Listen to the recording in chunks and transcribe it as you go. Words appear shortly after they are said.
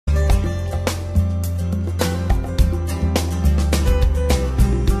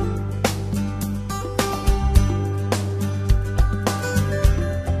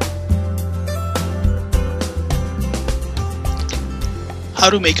how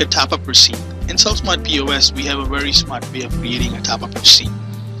to make a top-up receipt. In CellSmart POS, we have a very smart way of creating a top-up receipt.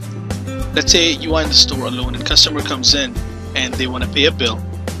 Let's say you are in the store alone and customer comes in and they want to pay a bill,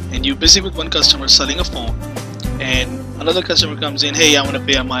 and you're busy with one customer selling a phone, and another customer comes in, hey, I want to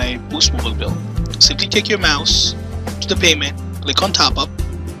pay my Boost Mobile bill. Simply take your mouse to the payment, click on Top Up,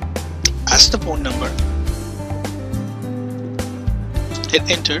 ask the phone number, hit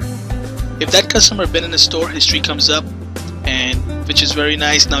enter. If that customer been in the store, history comes up, and which is very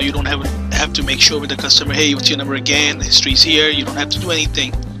nice. Now you don't have to make sure with the customer, hey, what's your number again? History's here. You don't have to do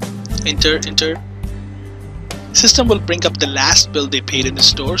anything. Enter. System will bring up the last bill they paid in the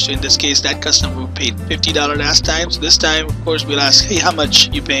store. So in this case, that customer paid $50 last time. So this time, of course, we'll ask, hey, how much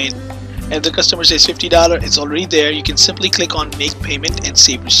you paid? And if the customer says $50, it's already there. You can simply click on Make Payment and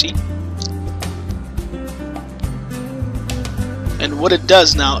Save Receipt. And what it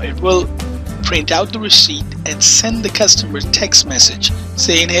does now, it will print out the receipt and send the customer a text message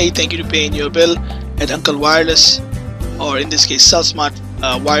saying, hey, thank you to paying your bill at Uncle Wireless, or in this case CellSmart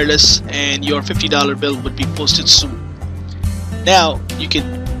Wireless, and your $50 bill would be posted soon. Now you can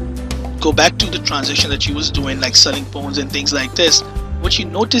go back to the transaction that you was doing, like selling phones and things like this. What you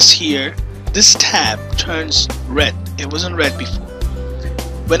notice here, this tab turns red. It wasn't red before.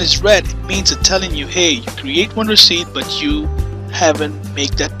 When it's red, it means it's telling you, hey, you create one receipt but you haven't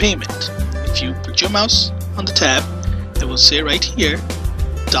made that payment. If you put your mouse on the tab, it will say right here,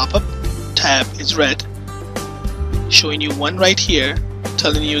 Top Up tab is red, showing you one right here,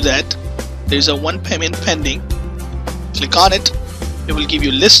 telling you that there's a one payment pending. Click on it, it will give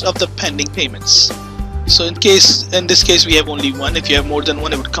you a list of the pending payments. So in this case we have only one. If you have more than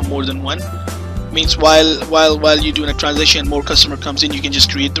one, it would come more than one. Means while you're doing a transaction, more customer comes in, you can just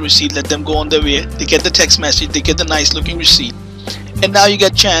create the receipt, let them go on their way, they get the text message, they get the nice looking receipt. And now you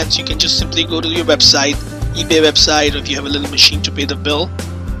get chance, you can just simply go to your website, eBay website, or if you have a little machine to pay the bill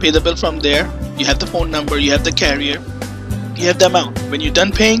from there. You have the phone number, you have the carrier, you have the amount. When you're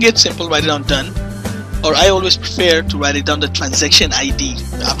done paying it, simple write it down done. Or I always prefer to write it down the transaction ID.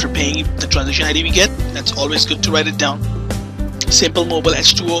 After paying the transaction ID we get, that's always good to write it down. Simple mobile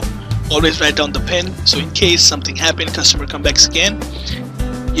H2O, always write down the PIN, so in case something happened, customer come back again,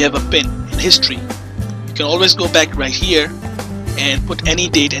 you have a PIN in history. You can always go back right here and put any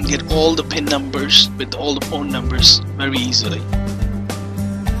date and get all the PIN numbers with all the phone numbers very easily.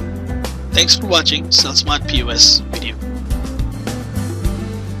 Thanks for watching CellSmart POS video.